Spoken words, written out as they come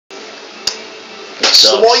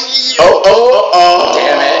Sucks. Oh.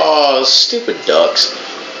 Damn it. Oh, stupid ducks.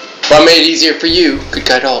 Well, I made it easier for you. Good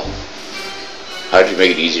guy, Dalton. How'd you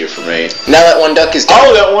make it easier for me? Now that one duck is down.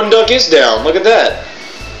 Oh, that one duck is down. Look at that.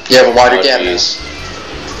 You have a wider gap now.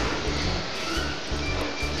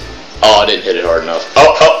 Oh, I didn't hit it hard enough.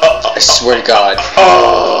 I swear to God.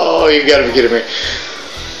 Oh, you gotta be kidding me.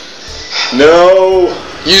 No.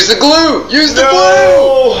 Use the glue. Use the No.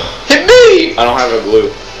 glue. Hit B. I don't have a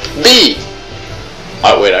glue. B.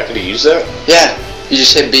 Oh, wait, I could have used that? Yeah. You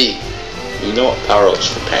just hit B. You know what? Power ups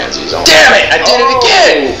for pansies. Damn it! I did it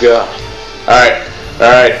again. Oh, God.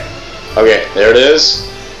 Alright. Okay, there it is.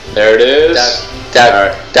 There it is.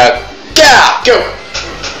 Duck. Yeah. Go.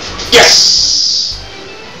 Yes.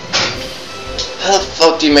 How the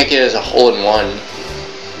fuck do you make it as a hole-in-one?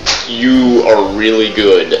 You are really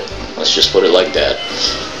good. Let's just put it like that.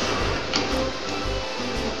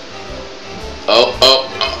 Oh.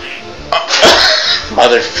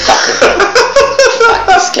 Motherfucker. Fuck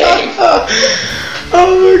this game. Oh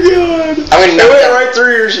my God. I'm gonna knock went that right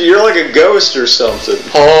through you're like a ghost or something.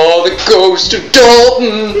 Oh, the ghost of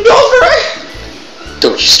Dalton.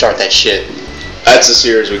 Don't you start that shit. That's a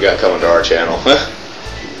series we got coming to our channel.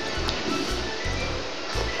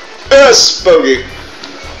 Spoky.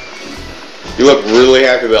 You look really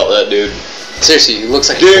happy about that, dude. Seriously, he looks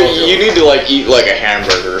like dude, a you need to like eat like a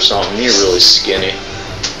hamburger or something. You're really skinny.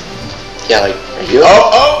 Yeah, like, are you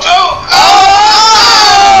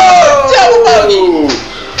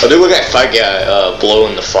Oh, dude, look at that fight guy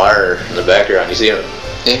blowing the fire in the background. You see him?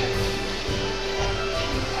 Yeah.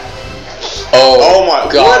 Oh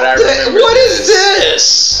my God! What is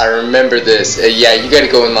this? I remember this. Yeah, you gotta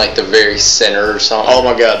go in like the very center or something. Oh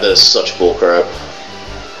my God, this is such bullcrap.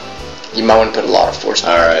 You might want to put a lot of force.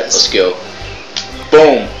 Alright, let's go.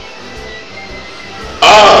 Boom.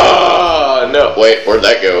 Ah, no. Wait, where'd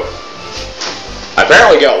that go? I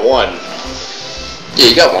apparently got one. Yeah,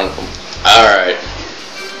 you got one of them. Alright.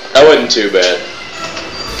 That wasn't too bad.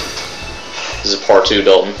 This is part 2,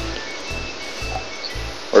 Dalton.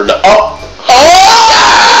 Or no. Oh!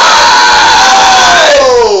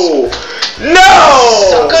 No!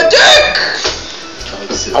 Suck a dick!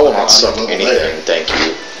 I will not suck anything, thank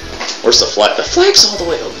you. Where's the flag? The flag's all the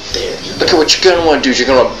way over there. Look at what you're gonna want to do. You're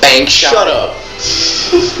gonna bank shot. Shut up.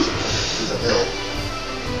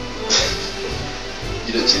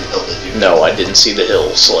 You didn't see the hill, did you? No, I didn't see the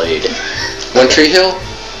hill, Slade. One Tree Hill?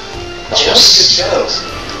 That was a good show.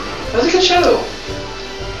 That was a good show.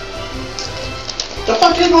 The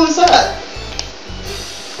fuck angle is that?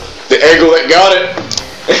 The angle that got it.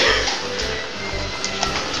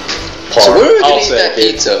 So where are we gonna eat that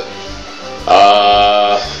pizza?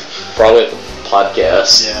 Probably at the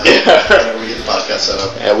podcast. Yeah. We get the podcast set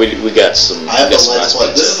up. Yeah, we got some. I have the Let's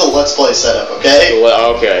Play. This is the Let's Play setup, okay?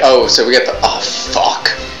 Okay. Oh, so we got the. Oh, fuck.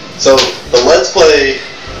 So the Let's Play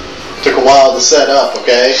took a while to set up,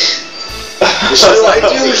 okay? What do I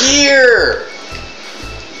do here?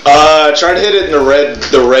 Try to hit it in the red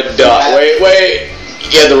dot. Wait.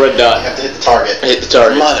 Yeah, the red dot. You have to hit the target. Hit the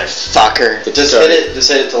target. Motherfucker. Just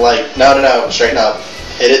hit it to like, no, straighten up.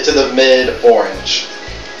 Hit it to the mid-orange.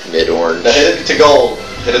 Mid-orange. Now hit it to gold.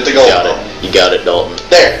 Hit it to gold. You got it, Dalton.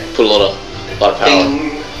 There. Put a lot of power.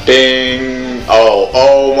 Ding. Ding.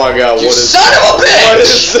 Oh my God, You what is son of a bitch! What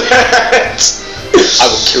is that? I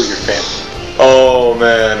will kill your family. Oh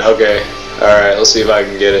man, okay. Alright, let's see if I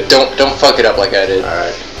can get it. Don't fuck it up like I did.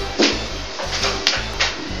 Alright.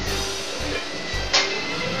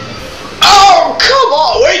 Oh, come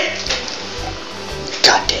on, wait!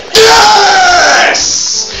 God damn it.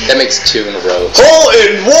 Yes! That makes 2 in a row. Hole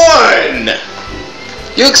in 1!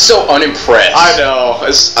 You look so unimpressed. I know.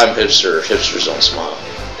 I'm hipster. Hipsters don't smile.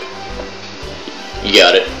 You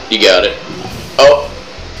got it. You got it. Oh,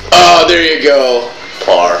 there you go.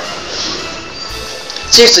 Par.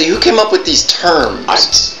 Seriously, who came up with these terms?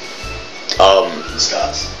 The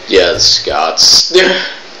Scots. Yeah, the Scots.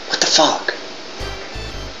 What the fuck?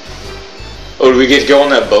 Oh, do we get to go on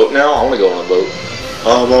that boat now? I want to go on a boat.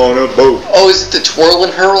 I'm on a boat. Oh, is it the twirl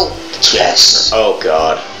and hurl? Yes. Oh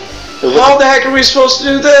God. How the heck are we supposed to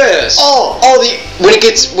do this?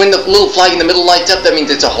 When the little flag in the middle lights up, that means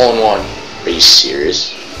it's a hole in 1. Are you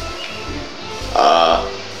serious?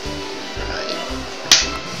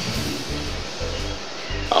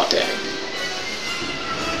 Oh dang.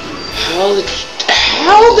 How the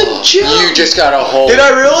jump? You just got a hole. Did I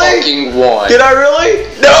really? Fucking 1. Did I really?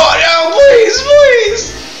 No, please.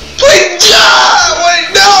 Wait,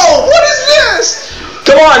 no, what is this?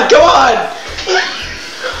 Come on.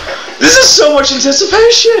 This is so much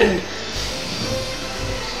anticipation.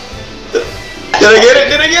 Did I get it?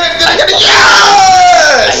 Yes!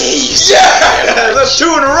 I hate you so Yes!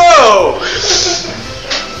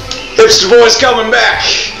 Hipster boy's coming back.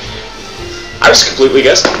 I was completely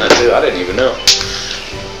guessing on that too. I didn't even know.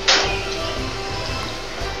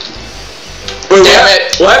 Wait, Damn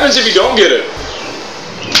it! What happens if you don't get it?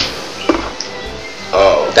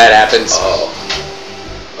 Oh. That happens. Oh.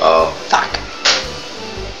 Oh. Fuck.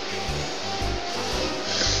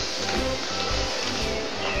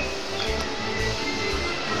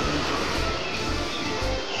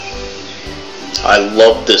 I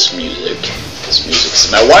love this music. This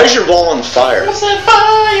music's now. Why is your ball on fire? What's that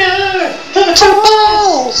fire? Two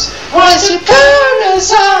balls. Why's your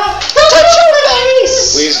burners up? Touch your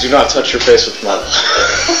face. Please do not touch your face with my.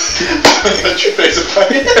 Touch your face with fire.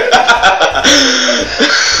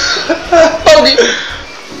 Bogey.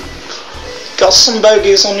 Got some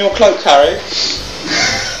bogies on your cloak, Harry.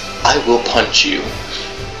 I will punch you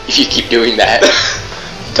if you keep doing that.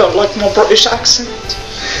 Don't like my British accent.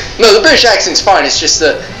 No, the British accent's fine. It's just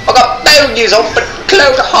the I got bogies on my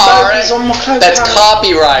cloak, Harry. Bogies on my cloak, That's Harry.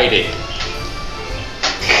 copyrighted.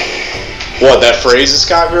 What? That phrase is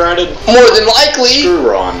copyrighted? More than likely. Screw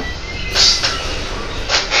Ron.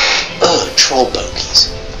 Ugh, troll bogies.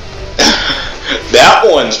 That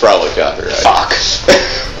one's probably copyrighted. Fuck.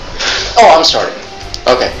 Oh, I'm starting.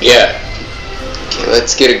 Okay. Yeah. Okay,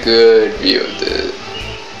 let's get a good view of the.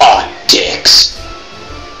 Aw, dicks.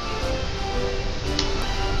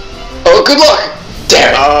 Oh, good luck.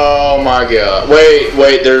 Damn it. Oh my god.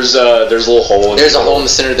 Wait, there's a little hole in There's a hole in the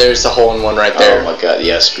center. There's the hole in one right there. Oh my god,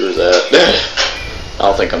 yeah, screw that. I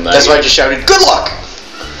don't think I'm that That's why I good. just shouted, good luck!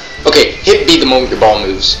 Okay, hit B the moment your ball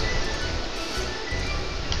moves.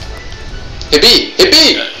 Hit B! Hit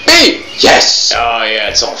B! B! Yes! Oh yeah,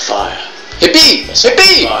 it's on fire. Hit B! Hit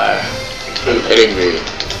B! Fire. Hitting me.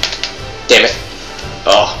 Damn it.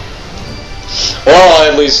 Oh. Well, I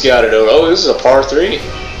at least got it over. Oh, this is a par 3.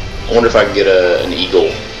 I wonder if I can get an eagle.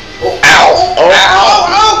 Oh, ow! Oh,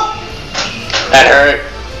 Ow! That hurt.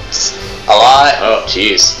 A lot. Oh,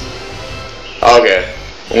 jeez. Okay.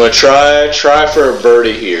 I'm gonna try for a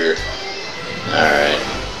birdie here. Alright.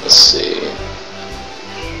 Let's see.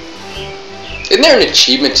 Isn't there an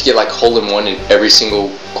achievement to get like hole in one in every single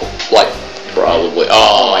like? Probably.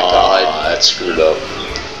 Oh my god. That's screwed up.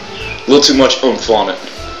 A little too much oomph on it.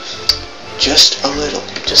 Just a little.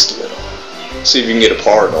 Just a little. See if you can get a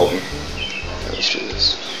par, Dalton. Let's do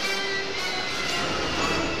this.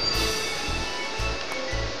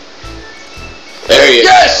 There you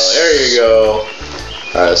Yes! go. There you go.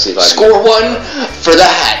 Alright, let's see if I can. Score one for the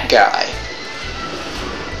hat guy.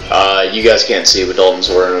 You guys can't see, but Dalton's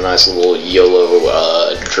wearing a nice little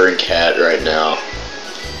YOLO drink hat right now.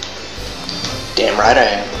 Damn right I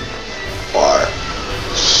am. Bar.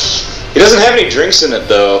 He doesn't have any drinks in it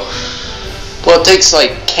though. Well, it takes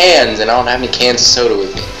like cans, and I don't have any cans of soda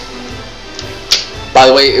with me. By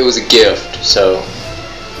the way, it was a gift, so.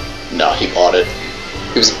 No, he bought it.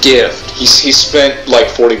 It was a gift. He spent like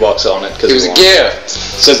 $40 on it because It was a gift. It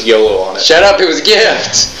says YOLO on it. Shut up, it was a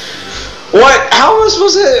gift. What? How was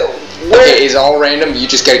it? Okay, it's all random, you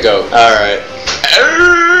just gotta go. Alright.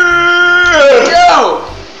 Go!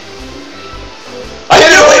 I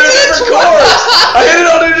hit it on a different course! I hit it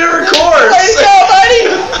on a different course! Way to go,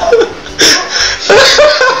 buddy!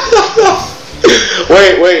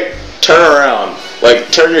 Wait, turn around.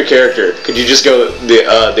 Like, turn your character. Could you just go the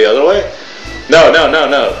other way? No.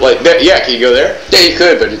 Like, yeah, can you go there? Yeah, you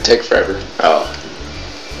could, but it'd take forever. Oh.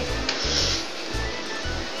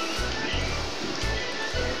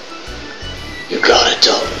 You got it,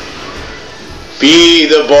 Dalton. Be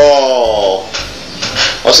the ball.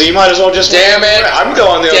 Oh, so you might as well just. Damn it! I'm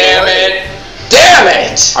going the other way. Damn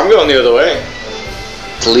it! I'm going the other way.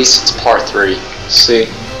 At least it's par 3. See?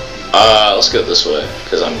 Let's go this way,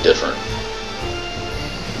 because I'm different.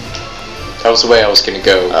 That was the way I was gonna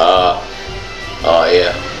go. Oh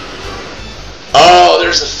yeah. Oh,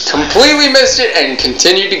 there's a. Completely missed it and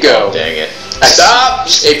continued to go. Oh, dang it. Stop!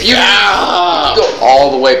 If you go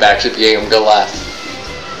all the way back to the beginning, I'm gonna laugh.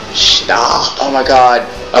 Stop. Oh my god.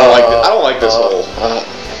 I don't like this hole.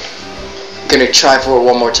 Gonna try for it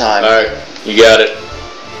one more time. Alright, you got it.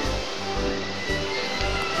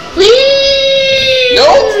 Whee!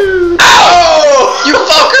 Nope! Ow! You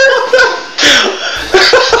fucker!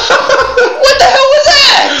 What the hell was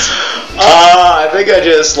that? I think I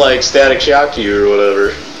just like static shocked you or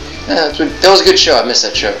whatever. Yeah, that was a good show. I missed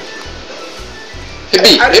that show. Hit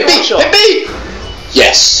B! Hit B! Hit B!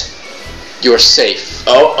 Yes. You're safe.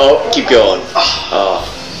 Oh, keep going. Oh,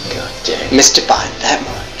 god dang. Missed it by that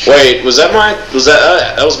much. Wait,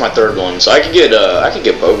 that was my third one, so I could get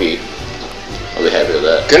bogey. I'll be happy with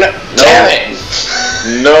that. Damn it!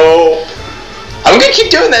 No. I'm gonna keep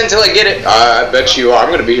doing that until I get it. I bet you are. I'm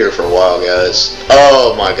gonna be here for a while, guys.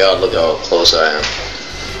 Oh my god, look how close I am.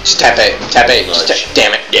 Just tap A. Tap A.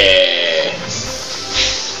 Damn it. Yeah.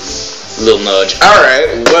 Little nudge.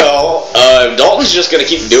 Alright, well, if Dalton's just gonna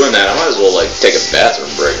keep doing that, I might as well, like, take a bathroom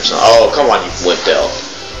break or something. Oh, come on, you wimped out.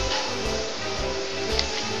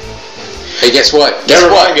 Hey, guess what? Never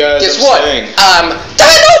mind, guys. Guess what?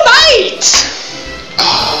 Dynamite!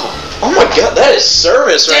 Oh my god, that is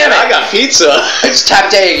service right now. I got pizza. I just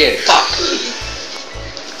tapped A again. Fuck.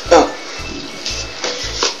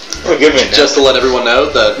 Oh, give me a Just to let everyone know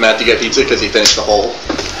that Matthew got pizza because he finished the whole.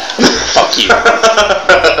 Fuck you. +4.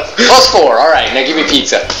 Alright, now give me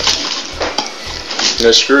pizza.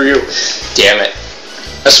 No, screw you. Damn it.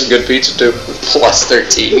 That's some good pizza, too.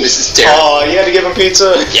 +13. This is terrible. Oh, you had to give him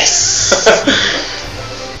pizza? Yes.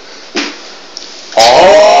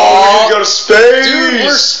 Oh, we go to space. Dude,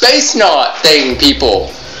 we're space knot thing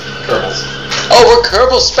people. Kerbals. Oh, we're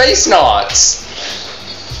Kerbal space knots.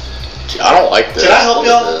 I don't like this. Can I help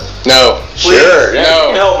y'all? No. Sure. Yeah, No. you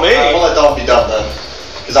can help me. I'll let Dalton be done then.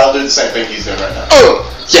 Because I'll do the same thing he's doing right now. Oh,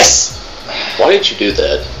 yes. Why didn't you do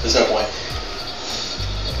that? There's no point.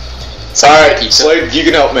 Sorry, pizza. Slade, you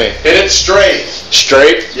can help me. Hit it straight.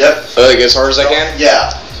 Straight? Yep. Like as hard as I can?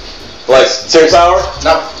 Yeah. Like full power?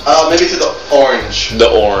 No, maybe to the orange. The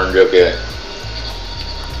orange, okay.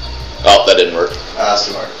 Oh, that didn't work. That's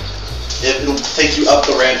too hard. It'll take you up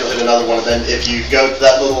the ramp, you'll hit another one, and then if you go to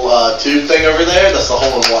that little tube thing over there, that's the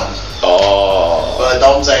hole-in-one. Oh. But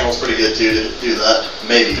Dalton's angle's pretty good too to do that.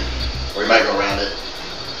 Maybe. Or you might go around it.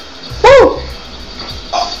 Woo!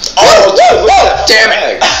 Oh, Damn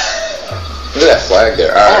it! Look at that flag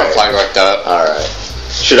there. I want Alright. a flag like that. Alright.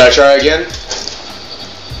 Should I try again?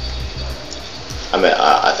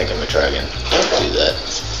 I think I'm gonna try again. Do that.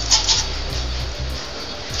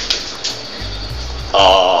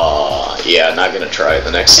 Oh, yeah, not gonna try it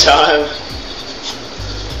the next time.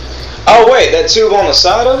 Oh, wait, that tube on the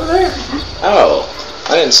side over there? Oh,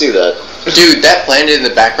 I didn't see that. Dude, that planet in the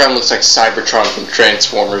background looks like Cybertron from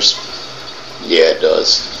Transformers. Yeah, it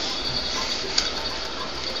does.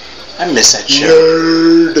 I miss that show.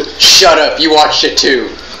 Nerd. Shut up, you watched it too.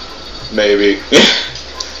 Maybe.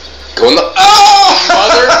 Go in the. Oh!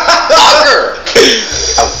 Motherfucker!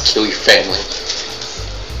 I will kill your family.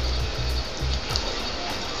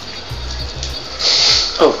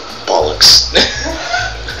 Oh, bollocks.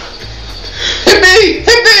 Hit me!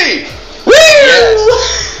 Hit me! Woo! Yes.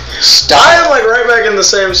 Stop. I am like right back in the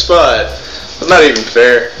same spot. It's not even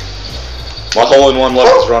fair. My hole-in-one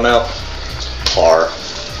levels run out. Par.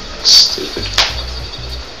 Stupid.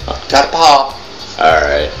 Got a pop.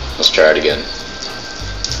 Alright, let's try it again.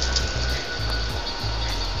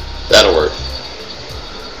 That'll work.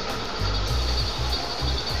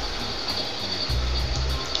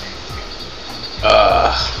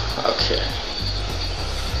 Okay.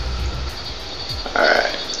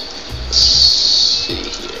 Alright. Let's see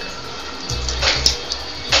here.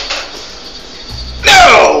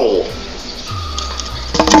 No!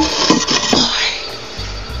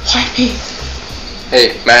 Why me?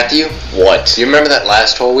 Hey, Matthew, What? do you remember that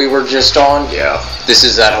last hole we were just on? Yeah. This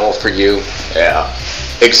is that hole for you. Yeah.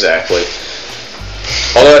 Exactly.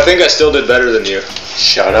 Although I think I still did better than you.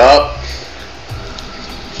 Shut up.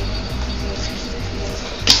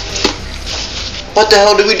 What the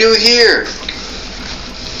hell do we do here?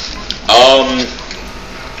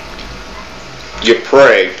 You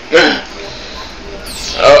pray.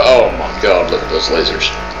 Oh my god, look at those lasers.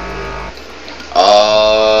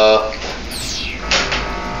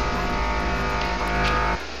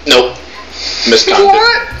 Nope. Mistimed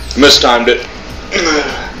What? it. Mistimed it.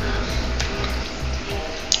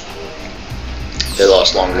 They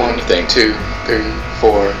lost longer than you think. 2, 3,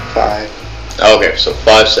 4, 5. Okay, so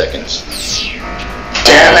 5 seconds.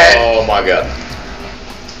 Damn it! Oh my god.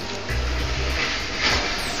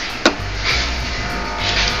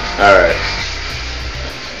 Alright.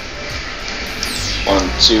 1,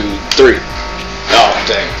 2, 3. Oh,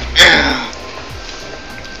 dang.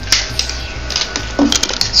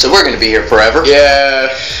 So we're gonna be here forever. Yeah.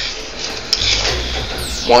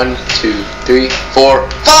 1, 2, 3, 4,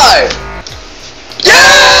 5!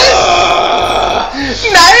 Yes!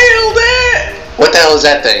 Nailed it! What the hell is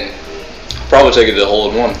that thing? Probably take it to the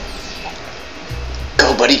hole-in-one.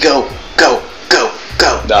 Go, buddy, go. Go, go,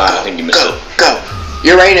 go. Nah, I think you missed go, it. Go.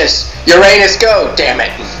 Uranus. Uranus, go. Damn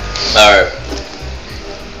it. Alright.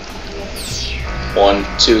 1,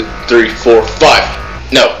 2, 3, 4,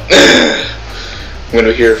 5. No. I'm gonna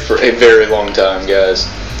be here for a very long time, guys.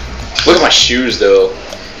 Look at my shoes, though.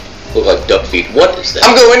 Look like duck feet. What is that?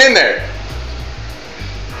 I'm going in there.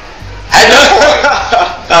 Had no point.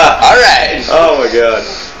 Alright. Oh my god.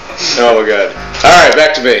 Oh my god. Alright,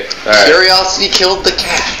 back to me. Alright. Curiosity killed the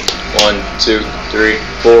cat. 1, 2, 3,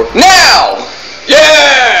 4. Now!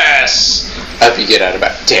 Yes! I hope you get out of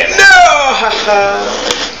that. Damn it. No!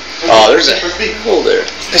 Oh, there's a hole there.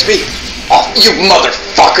 It's me. Oh, you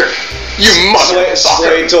motherfucker. You motherfucker.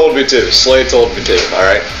 Slade told me to. Slade told me to.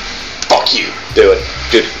 Alright. Fuck you. Do it.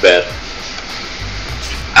 Good, bad.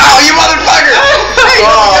 Oh, you motherfucker! Hey,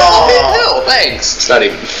 Oh. Thanks. It's not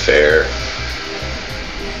even fair.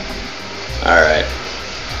 Alright.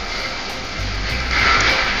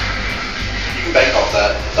 You can bank off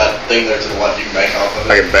that thing there to the left. You can bank off of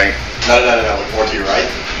it. I can bank. No. Look more to your right.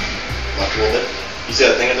 Left a little bit. You see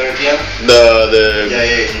that thing there at the end? Yeah,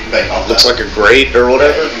 You can bank off looks that. like a grate or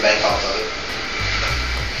whatever. Yeah, you can bank off of it.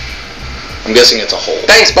 I'm guessing it's a hole.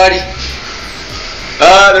 Thanks, buddy.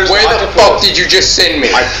 There's Where the fuck did you just send me?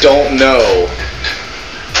 I don't know.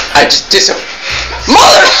 I just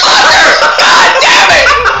Motherfucker! God damn it!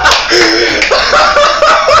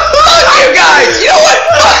 Fuck you guys! You know what?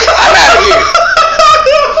 Fuck it. I'm out of here.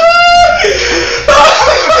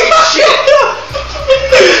 Shit.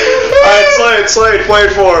 Alright, Slade, play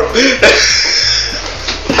it for him.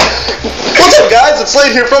 What's up, guys? It's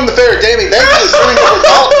Slade here from the Fair Gaming. Thank you for streaming for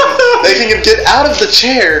Dalton. Making him get out of the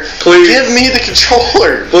chair. Please. Give me the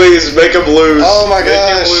controller. Please, make him lose. Oh my Make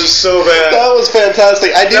gosh. him lose so bad. That was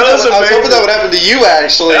fantastic. I was hoping that would happen to you,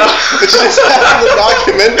 actually. But you just happened to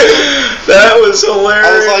document it. That was hilarious.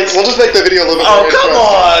 I was like, we'll just make the video a little bit more come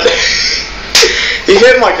on. He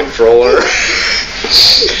hit my controller.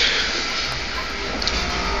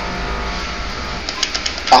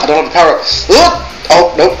 I don't have the power up. Look!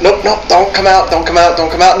 Oh, nope. Don't come out. No! Oh,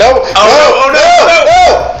 no!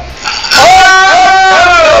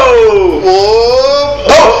 Whoa!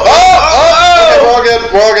 Okay,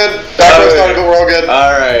 we're all good. Backwards started, but we're all good.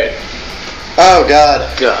 Alright. Oh, God.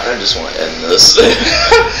 God, I just want to end this.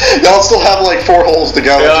 Y'all still have like 4 holes to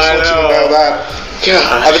go. Yeah, I just want you to know that.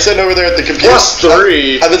 God. I've been sitting over there at the computer.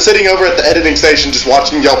 +3. I've been sitting over at the editing station just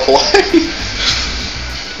watching y'all play.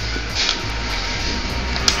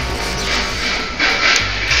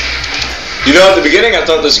 You know, at the beginning I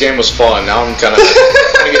thought this game was fun. Now I'm kind of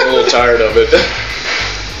getting a little tired of it.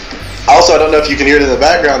 Also, I don't know if you can hear it in the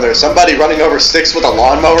background. There's somebody running over sticks with a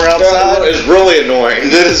lawnmower outside. It's really annoying.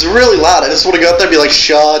 It is really loud. I just want to go out there and be like,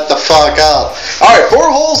 shut the fuck up. Alright, 4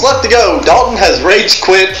 holes left to go. Dalton has rage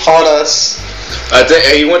quit on us. I think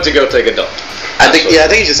he went to go take a dump. I think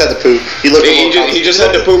he just had to poop. He looked He just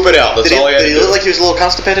had to poop it out. That's all he had to do. Did he look like he was a little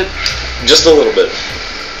constipated? Just a little bit.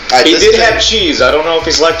 Right, he did have cheese. I don't know if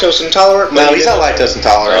he's lactose intolerant. No, he's not lactose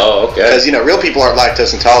intolerant. Oh, okay. Because, real people aren't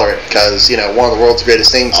lactose intolerant because, one of the world's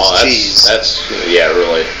greatest things is cheese. Yeah,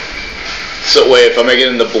 really. So, wait, if I make it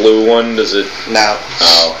in the blue one, does it... No.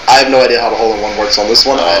 Oh. I have no idea how the hole-in-one works on this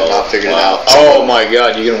one. I have not figured it out. Oh, my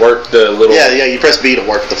God. You can work the little... Yeah, you press B to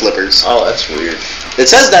work the flippers. Oh, that's weird. It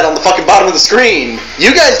says that on the fucking bottom of the screen.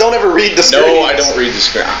 You guys don't ever read the screen. No, I don't read the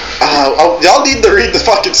screen. Y'all need to read the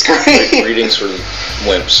fucking screen. Like, readings for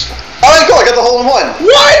wimps. Alright, cool. I got the hole-in-one.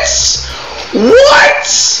 What?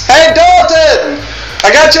 Hey, Dalton! I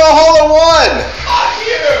got you a hole-in-one!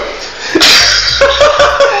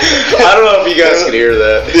 I don't know if you guys can hear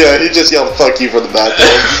that. Yeah, he just yelled "fuck you" from the bathroom.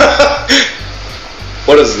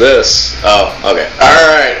 What is this? Oh, okay.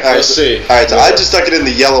 Alright, let's see. Alright, so I just stuck it in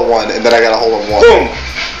the yellow one, and then I got a hole-in-one. Boom!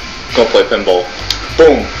 Go play pinball.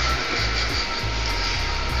 Boom.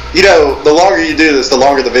 The longer you do this, the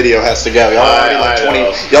longer the video has to go. Y'all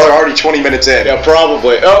are already 20 minutes in. Yeah,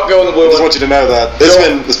 probably. Oh, go in the blue I just one. want you to know that.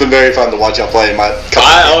 It's been very fun to watch y'all play.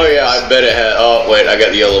 Oh yeah, I bet it had. Oh wait, I got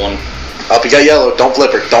the yellow one. Up, you got yellow. Don't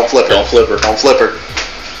flip her. Don't flip her. Don't flip her. Don't flip her.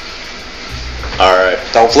 Alright.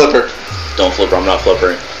 Don't flip her. Don't flip her. I'm not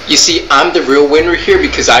flippering. You see, I'm the real winner here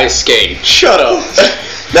because I escaped. Shut up.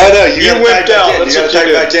 No, you went down. You gotta tag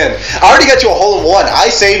back in. I already got you a hole-in-one. I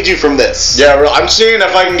saved you from this. Yeah, I'm seeing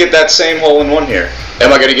if I can get that same hole-in-one here.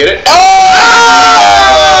 Am I gonna get it? Oh!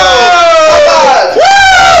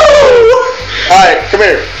 Woo! Alright, come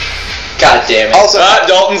here. God damn it. Also,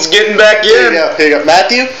 Dalton's getting back in. Here you go.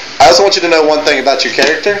 Matthew, I also want you to know one thing about your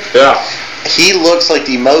character. Yeah. He looks like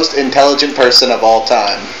the most intelligent person of all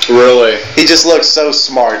time. Really? He just looks so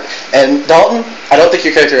smart. And Dalton, I don't think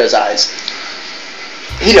your character has eyes.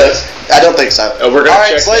 He does. I don't think so. We're gonna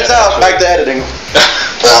Alright, check Slade's that, out. Back to editing.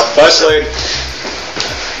 Bye, Slade.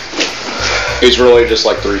 He's really just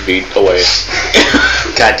like 3 feet away.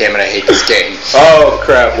 God damn it, I hate this game. Oh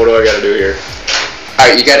crap, what do I gotta do here?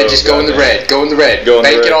 Alright, you gotta just go in the red. Go in the red.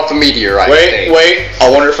 Bank it off a meteorite. Wait. I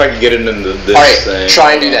wonder if I can get into this thing. Alright,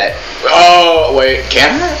 try and do that. Oh, wait.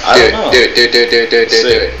 Can I? Do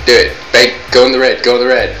it. Bank. Go in the red. Go in the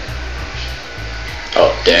red.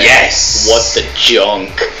 Oh, damn. Yes! What the junk?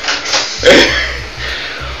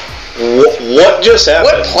 What just happened?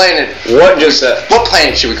 What planet? What just happened? What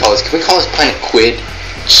planet should we call this? Can we call this planet Quid?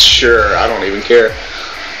 Sure, I don't even care.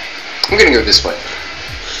 I'm gonna go this way.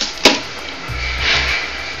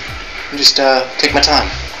 Just take my time.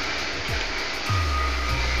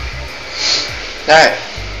 Alright.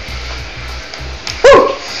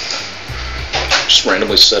 Woo! Just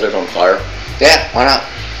randomly set it on fire. Yeah, why not?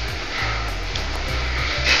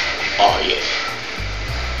 Oh yeah.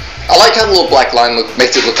 I like how the little black line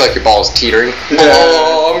makes it look like your ball is teetering.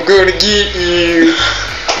 Oh, I'm gonna get you.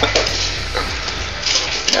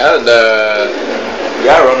 And the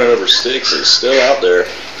guy running over sticks is still out there.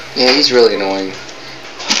 Yeah, he's really annoying.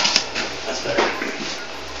 That's better.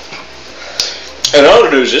 And other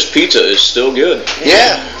news, this pizza is still good.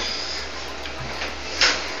 Yeah.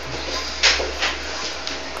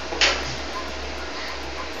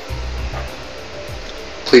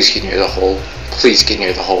 Please get near the hole. Please get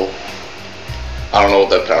near the hole. I don't know what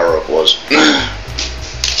that power up was.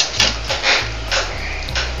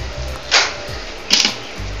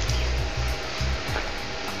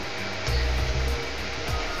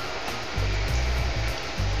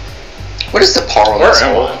 What is the par on Where this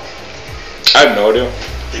am hole? I have no idea. I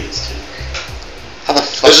think it's 2. How the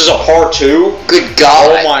fuck? This is a par 2? Good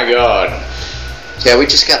God. Oh my god. Yeah, we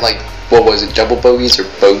just got like, what was it, double bogeys or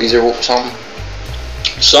something?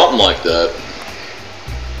 Something like that.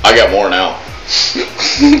 I got more now.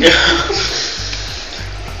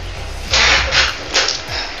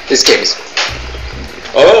 This game is...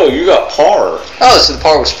 Oh, you got par. Oh, so the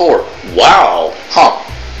par was 4. Wow. Huh.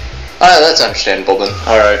 That's understandable then.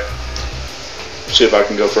 Alright. See if I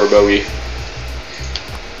can go for a bogey.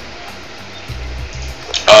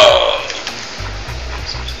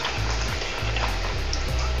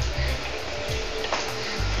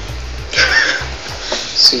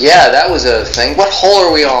 So yeah, that was a thing. What hole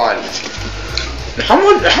are we on? How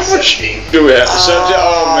much do we have?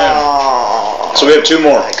 Oh man. So we have 2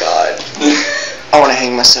 more. Oh my god. I want to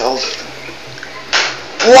hang myself.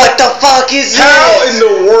 What the fuck is this? How in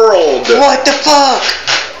the world? What the fuck?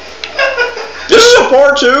 This is a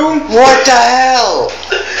par 2? What the hell?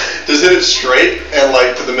 Just hit it straight and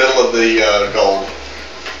like to the middle of the gold.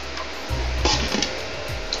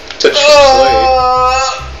 Touch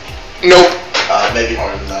the Nope. Maybe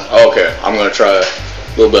harder than that. plate. Okay, I'm gonna try a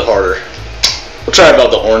little bit harder. We'll try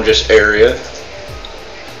about the orangish area.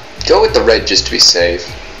 Go with the red just to be safe.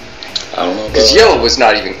 I don't know about Because yellow was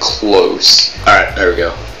not even close. Alright, there we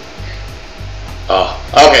go. Oh,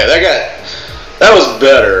 okay, that was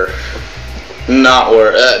better. Not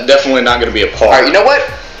where, definitely not gonna be a par. Alright, you know what?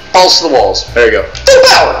 Balls to the walls. There you go. Full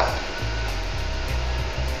power!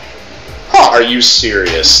 Huh. Are you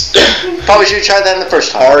serious? Probably should have tried that in the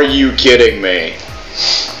first time. Are you kidding me?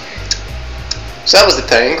 So that was the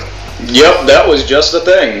thing. Yep, that was just a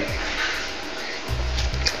thing.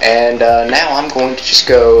 And now I'm going to just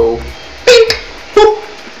go... Bink! Boop!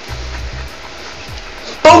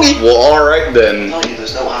 Bogey! Well, alright then. No,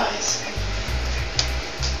 there's no eyes.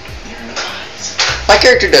 There are no eyes. My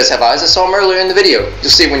character does have eyes. I saw him earlier in the video. You'll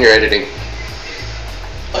see when you're editing.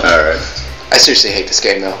 Alright. I seriously hate this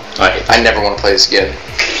game though. I hate this. I never want to play this again.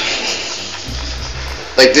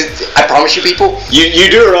 Like, I promise you people, You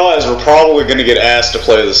do realize we're probably going to get asked to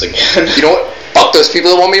play this again. you know what? Fuck those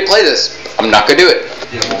people that want me to play this. I'm not going to do it.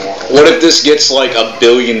 What if this gets like 1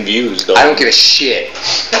 billion views, though? I don't give a shit.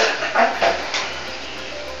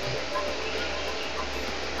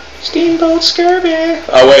 Steamboat Scurvy.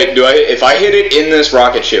 Oh wait, if I hit it in this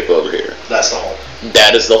rocket ship over here? That's the hole.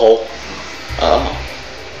 That is the hole? Oh.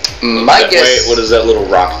 My guess... Wait, what is that little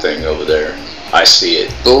rock thing over there? I see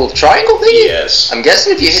it. The little triangle thing? Yes. I'm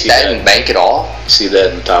guessing if you hit that and bank it off. See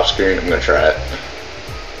that in the top screen? I'm gonna try it.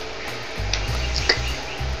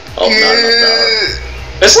 Oh, not enough power.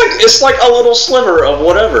 It's like a little sliver of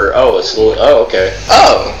whatever. Oh, it's a little. Oh, okay.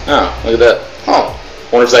 Oh. Oh, look at that. Huh.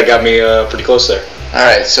 Wonder if that got me pretty close there.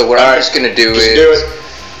 Alright, so what I'm just gonna do is... Just do it.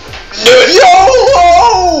 Do it.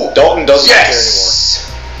 YOLO! Dalton doesn't care Yes!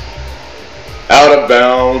 anymore. Out of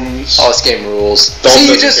bounds. Oh, this game rules. Dalton See,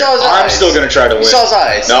 you doesn't just care. saw his eyes. I'm still gonna try to win. You saw his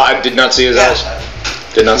eyes. No, I did not see his eyes.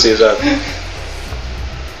 Did not see his eyes.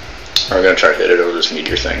 I'm gonna try to hit it over this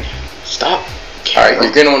meteor thing. Stop. Alright,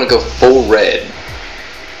 you're gonna want to go full red.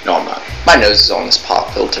 No, I'm not. My nose is on this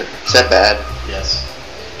pop filter. Is that bad? Yes.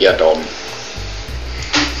 Yeah, Dalton.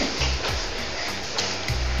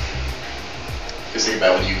 Because think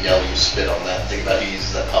about when you yell, you spit on that. Think about who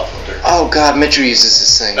uses that pop filter. Oh God, Mitchell uses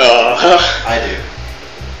this thing. I do.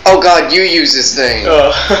 Oh God, you use this thing.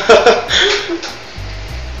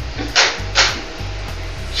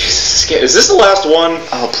 Jesus, is this the last one?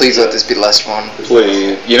 Oh, please let this be the last one.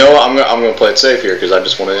 Please. You know what? I'm gonna play it safe here because I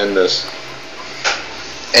just want to end this.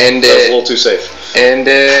 End That was it. a little too safe. End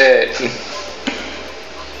it.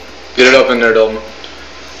 Get it up in there, Dalton.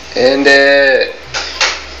 End it.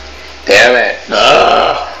 Damn it.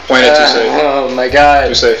 Playing it too safe. Oh my God.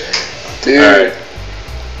 Too safe. Dude. Alright.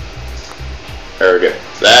 There we go.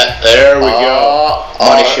 There we go.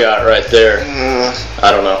 Money shot right there.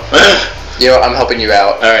 I don't know. You know what? I'm helping you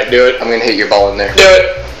out. Alright, do it. I'm gonna hit your ball in there. Do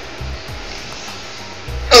it.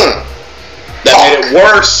 That made it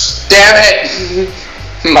worse. Damn it.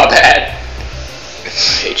 My bad. I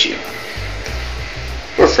hate you.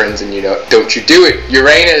 We're friends and you know. Don't you do it.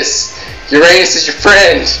 Uranus. Uranus is your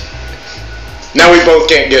friend. Now we both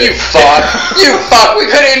can't get it. You fuck. You fuck. We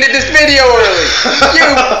could have ended this video early.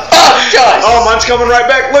 You fucked us. Oh, mine's coming right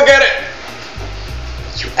back. Look at it.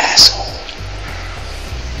 You asshole.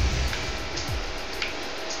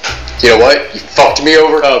 You know what? You fucked me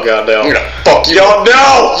over. Oh God, no. I'm gonna fuck you. No,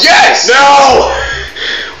 no. Yes. No.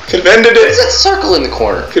 Could have ended What is it. that circle in the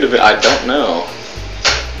corner? Could have been. I don't know.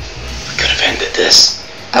 Could have ended this.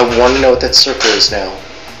 I want to know what that circle is now.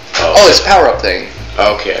 Oh, it's a power-up thing.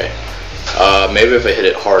 Okay. Maybe if I hit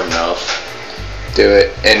it hard enough. Do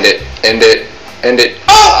it. End it. End it. End it.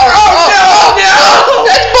 Oh no! No!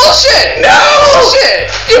 That's bullshit! No! Bullshit!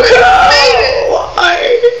 You could have made it!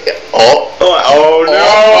 Why? Oh. Oh no!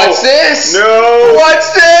 Oh, what's this? No! What's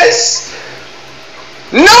this?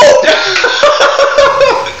 No!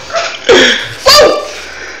 Whoa!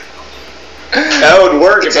 That would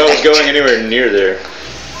work if I was going anywhere near there.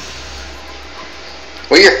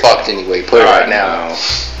 Well, you're fucked anyway. Put it right now.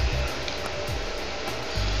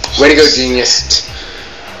 Way to go, genius.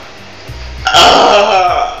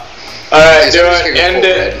 Alright, do it. End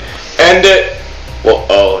it. End it. Well,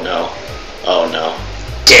 oh no. Oh no.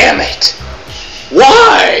 Damn it.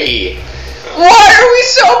 Why? Why are we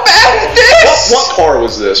so bad at this? What par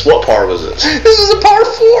was this? What par was this? This is a par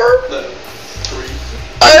 4.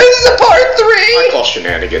 This is a par 3. I call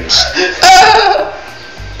shenanigans.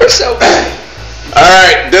 We're so bad.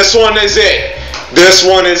 Alright, this one is it. This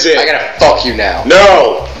one is it. I gotta fuck you now.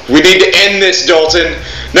 No. We need to end this, Dalton.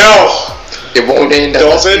 No. It won't end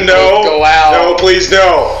unless Dalton, we no. go out. No, please,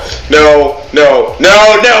 no. No, no,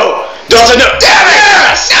 no, no. Dalton, no. Damn it!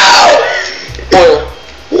 Yes! No!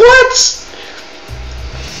 What?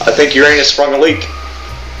 I think Uranus sprung a leak.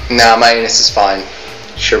 Nah, my anus is fine.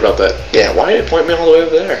 Sure about that? Yeah. Why did it point me all the way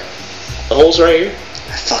over there? The hole's right here.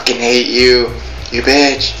 I fucking hate you. You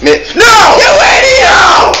bitch. No! You idiot!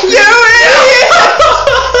 No! You idiot!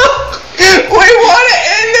 We want to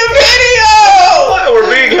end the video! We're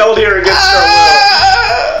being held here against our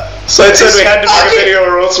will. So I said we had to make a video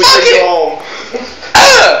or else we couldn't go home.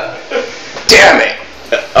 Damn it.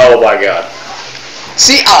 Oh my God.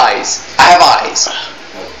 See eyes. I have eyes.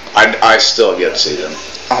 I still get to see them.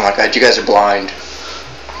 Oh my God, you guys are blind.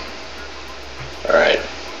 Alright.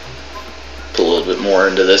 Put a little bit more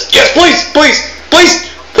into this. Yes, please! Please! Please!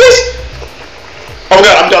 Please! Oh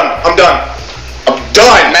God, I'm done. I'm done. I'm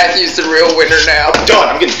done! Matthew's the real winner now. I'm done.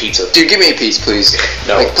 I'm getting pizza. Dude, give me a piece, please.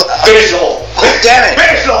 No. Like, Finish the hole. Oh, damn it.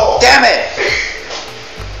 Finish the hole. Damn it.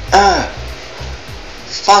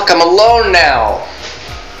 Fuck, I'm alone now.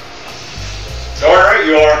 Alright,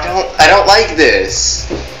 you are. I don't like this.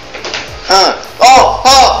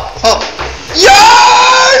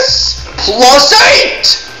 Yes!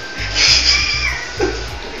 +8!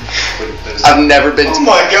 I've never been to... Oh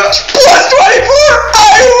my God. +24! I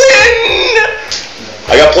win!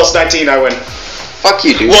 I got +19, I win. Fuck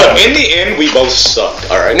you, dude. Look, in the end, we both sucked,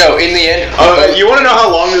 alright? No, in the end... You want to know how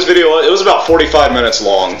long this video was? It was about 45 minutes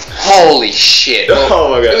long. Holy shit. Well, Oh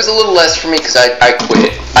my God. It was a little less for me because I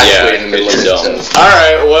quit. I quit in the middle of it. So.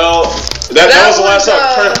 Alright, well, that was the last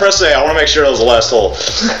hole. Press A. I want to make sure that was the last hole.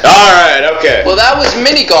 Alright, okay. Well, that was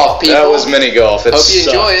mini golf, people. That was mini golf. It Hope you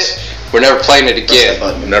enjoy it. We're never playing it again.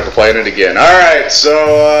 I'm never playing it again. Alright, so,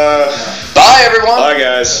 bye, everyone. bye,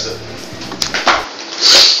 guys.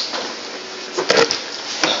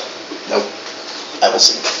 Nope. I will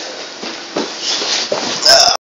see.